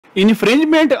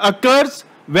Infringement occurs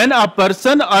when a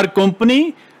person or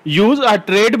company use a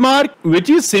trademark which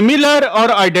is similar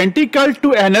or identical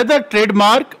to another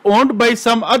trademark owned by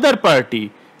some other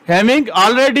party, having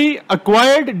already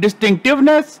acquired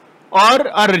distinctiveness or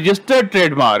a registered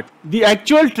trademark. The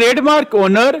actual trademark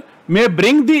owner may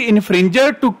bring the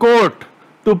infringer to court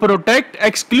to protect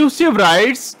exclusive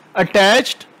rights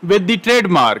attached with the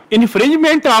trademark.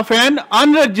 Infringement of an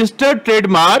unregistered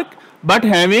trademark but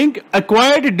having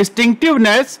acquired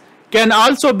distinctiveness can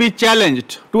also be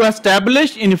challenged. To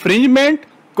establish infringement,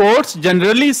 courts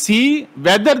generally see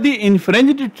whether the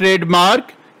infringed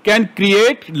trademark can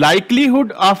create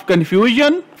likelihood of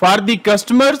confusion for the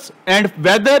customers and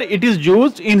whether it is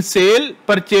used in sale,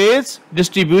 purchase,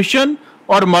 distribution,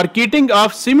 or marketing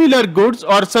of similar goods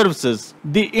or services.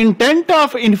 The intent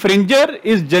of infringer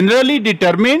is generally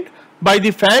determined by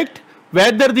the fact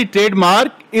whether the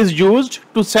trademark is used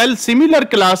to sell similar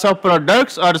class of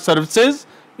products or services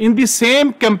in the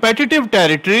same competitive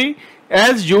territory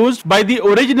as used by the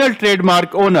original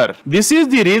trademark owner. This is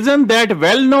the reason that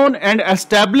well-known and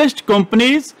established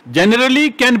companies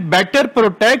generally can better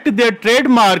protect their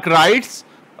trademark rights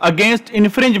against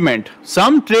infringement.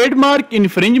 Some trademark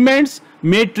infringements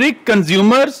may trick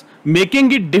consumers,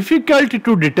 making it difficult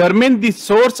to determine the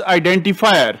source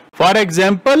identifier. For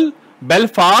example,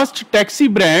 Belfast taxi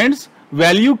brands,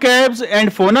 Value Cabs and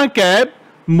Phonacab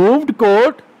moved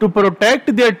court to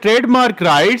protect their trademark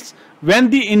rights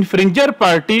when the infringer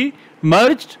party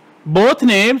merged both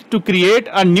names to create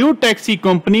a new taxi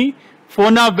company,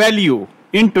 Phona Value.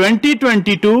 In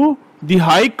 2022, the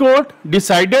High Court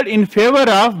decided in favor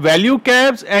of Value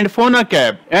Cabs and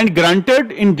Phonacab and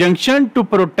granted injunction to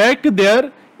protect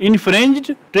their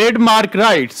infringed trademark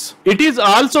rights. It is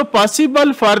also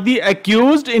possible for the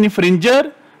accused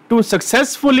infringer to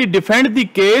successfully defend the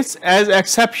case as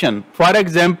exception. For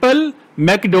example,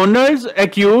 McDonald's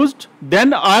accused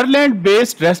then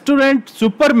Ireland-based restaurant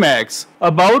Supermax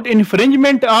about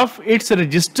infringement of its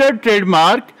registered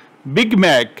trademark Big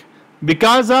Mac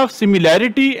because of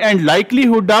similarity and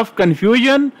likelihood of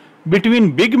confusion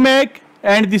between Big Mac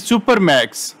and the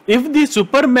Supermax. If the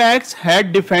Supermax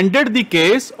had defended the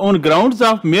case on grounds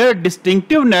of mere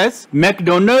distinctiveness,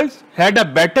 McDonald's had a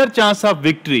better chance of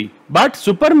victory. But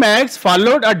Supermax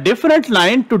followed a different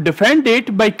line to defend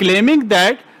it by claiming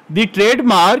that the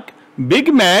trademark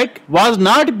Big Mac was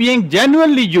not being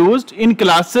genuinely used in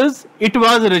classes it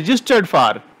was registered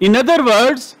for. In other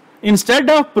words, instead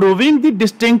of proving the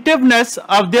distinctiveness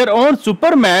of their own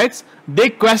Supermax, they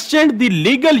questioned the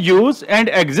legal use and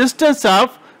existence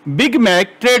of Big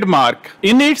Mac trademark.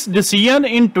 In its decision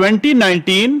in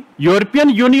 2019, European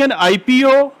Union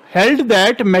IPO held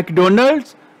that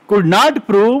McDonald's could not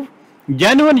prove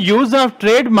genuine use of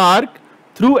trademark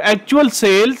through actual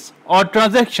sales or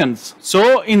transactions.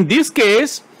 So in this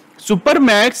case,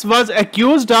 Supermax was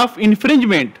accused of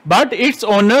infringement, but its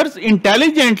owners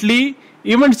intelligently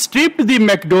even stripped the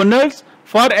McDonald's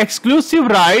for exclusive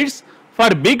rights for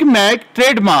Big Mac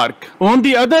trademark. On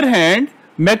the other hand,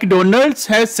 McDonald's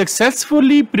has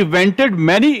successfully prevented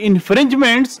many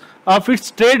infringements of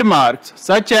its trademarks,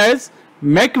 such as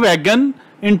McWagon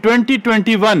in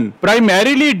 2021,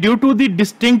 primarily due to the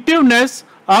distinctiveness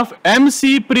of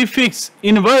MC prefix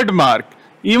in wordmark,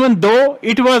 even though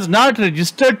it was not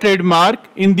registered trademark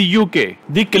in the UK.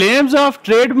 The claims of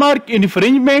trademark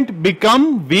infringement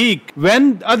become weak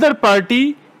when other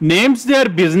party names their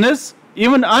business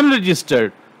even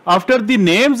unregistered after the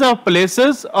names of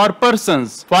places or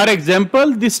persons. For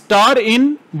example, the Star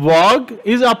Inn Vogue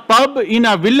is a pub in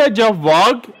a village of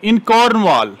Vogue in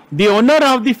Cornwall. The owner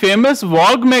of the famous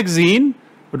Vogue magazine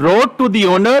wrote to the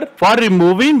owner for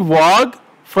removing Vogue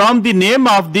from the name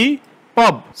of the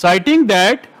pub, citing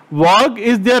that Vogue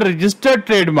is their registered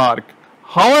trademark.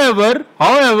 However,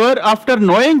 after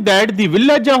knowing that the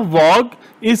village of Vogue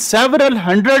is several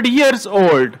hundred years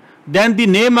old than the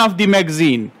name of the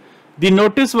magazine, the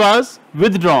notice was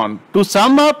withdrawn. To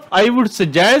sum up, I would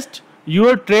suggest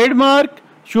your trademark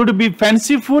should be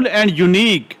fanciful and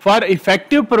unique for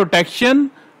effective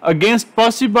protection against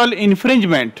possible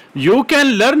infringement. You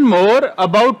can learn more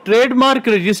about trademark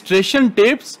registration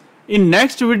tips in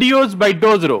next videos by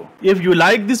Dozro. If you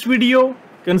like this video,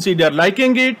 consider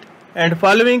liking it and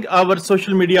following our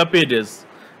social media pages.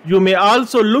 You may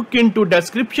also look into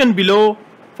description below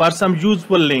for some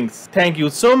useful links. Thank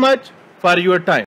you so much for your time.